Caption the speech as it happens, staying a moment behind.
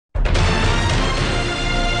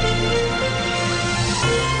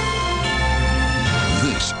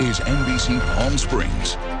NBC Palm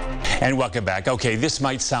Springs. And welcome back. Okay, this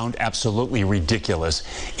might sound absolutely ridiculous.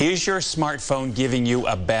 Is your smartphone giving you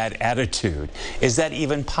a bad attitude? Is that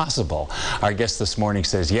even possible? Our guest this morning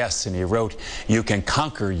says yes, and he wrote, "You can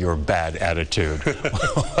conquer your bad attitude."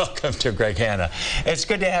 Welcome to Greg Hanna. It's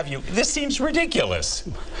good to have you. This seems ridiculous.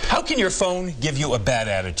 How can your phone give you a bad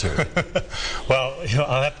attitude? Well,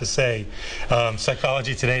 I'll have to say,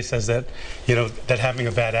 Psychology Today says that, that having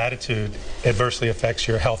a bad attitude adversely affects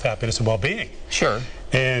your health, happiness, and well-being. Sure.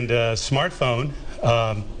 And smartphone,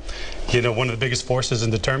 one of the biggest forces in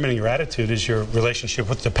determining your attitude is your relationship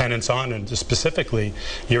with dependence on, and specifically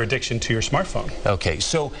your addiction to your smartphone. Okay,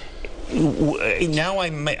 so now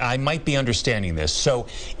I might be understanding this. So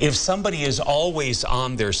if somebody is always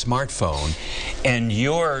on their smartphone and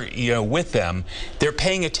you're with them, they're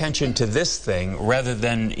paying attention to this thing rather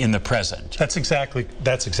than in the present. That's exactly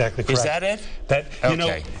correct. Is that it?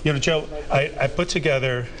 Okay. Joe, I put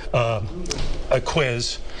together a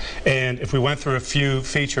quiz, and if we went through a few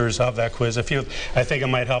features of that quiz, I think it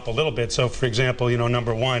might help a little bit. So, for example,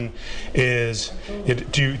 number one is,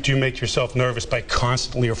 do you make yourself nervous by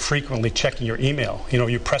constantly or frequently checking your email?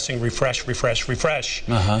 You're pressing refresh, refresh, refresh,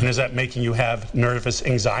 and is that making you have nervous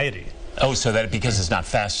anxiety? Oh, so that because it's not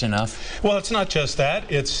fast enough? Well, it's not just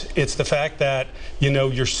that. It's the fact that,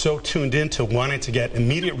 you're so tuned into wanting to get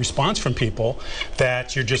immediate response from people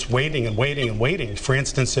that you're just waiting and waiting and waiting. For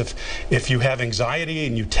instance, if you have anxiety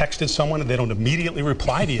and you texted someone and they don't immediately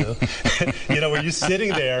reply to you, are you sitting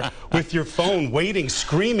there with your phone waiting,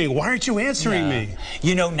 screaming, "Why aren't you answering me?"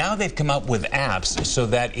 Now they've come up with apps so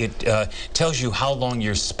that it tells you how long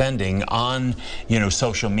you're spending on,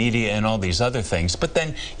 social media and all these other things. But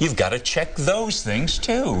then you've got to check those things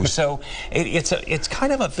too. So it's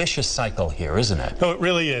kind of a vicious cycle here, isn't it? Oh, it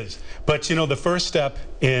really is. But the first step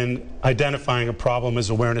in identifying a problem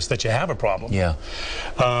is awareness that you have a problem. Yeah.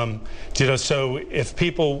 So if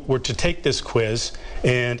people were to take this quiz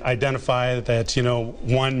and identify that,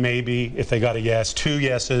 one maybe, if they got a yes, two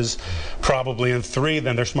yeses, probably, and three,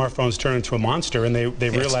 then their smartphones turn into a monster and they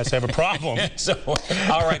realize they have a problem. So,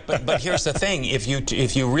 all right, but here's the thing: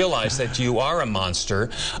 if you realize that you are a monster,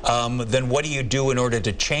 then what do you do in order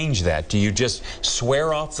to change that? Do you just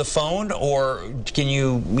swear off the phone, or can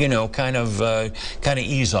you, kind of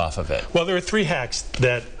ease off of it? Well, there are three hacks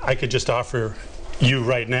that I could just offer you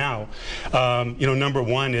right now. Number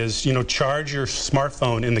one is, charge your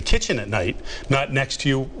smartphone in the kitchen at night, not next to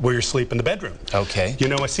you where you sleep in the bedroom. Okay.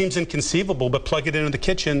 It seems inconceivable, but plug it into the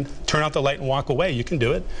kitchen, turn out the light and walk away. You can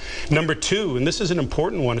do it. Number two, and this is an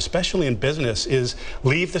important one, especially in business, is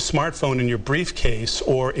leave the smartphone in your briefcase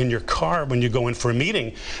or in your car when you go in for a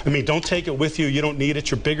meeting. Don't take it with you. You don't need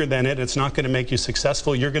it. You're bigger than it. It's not going to make you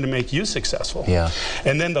successful. You're going to make you successful. Yeah.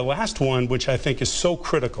 And then the last one, which I think is so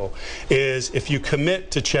critical, is if you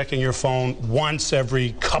commit to checking your phone once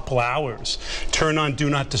every couple hours, turn on Do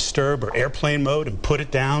Not Disturb or airplane mode and put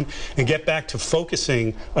it down, and get back to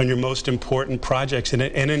focusing on your most important projects and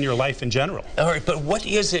in your life in general. All right, but what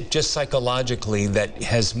is it just psychologically that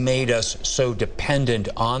has made us so dependent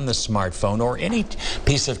on the smartphone or any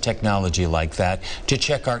piece of technology like that to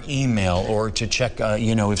check our email or to check,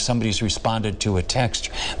 if somebody's responded to a text,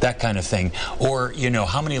 that kind of thing, or,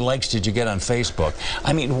 how many likes did you get on Facebook?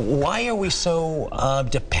 Why are we so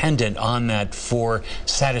dependent on that for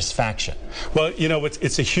satisfaction? Well,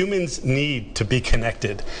 it's a human's need to be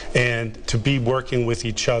connected and to be working with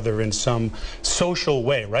each other in some social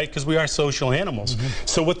way, right? Because we are social animals.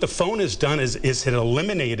 So what the phone has done is it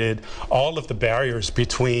eliminated all of the barriers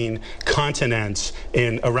between continents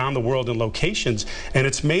and around the world and locations, and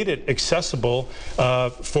it's made it accessible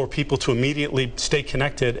for people to immediately stay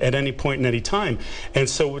connected at any point in any time. And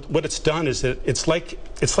so what it's done is that it's like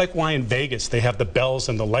why in Vegas they have the bells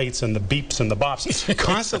and the lights and the beeps and the bops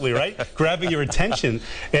constantly, right? Grabbing your attention.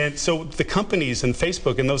 And so the companies and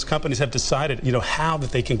Facebook and those companies have decided, how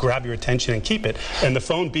that they can grab your attention and keep it. And the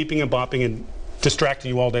phone beeping and bopping and distracting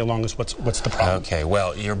you all day long is what's the problem. Okay,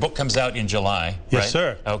 well, your book comes out in July, Yes, right?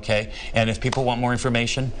 sir. Okay, and if people want more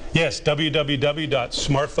information? Yes,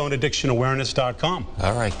 www.smartphoneaddictionawareness.com.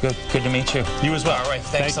 All right, good to meet you. You as well. All right,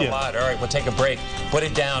 thanks a lot. All right, we'll take a break. Put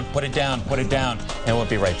it down, put it down, put it down, and we'll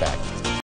be right back.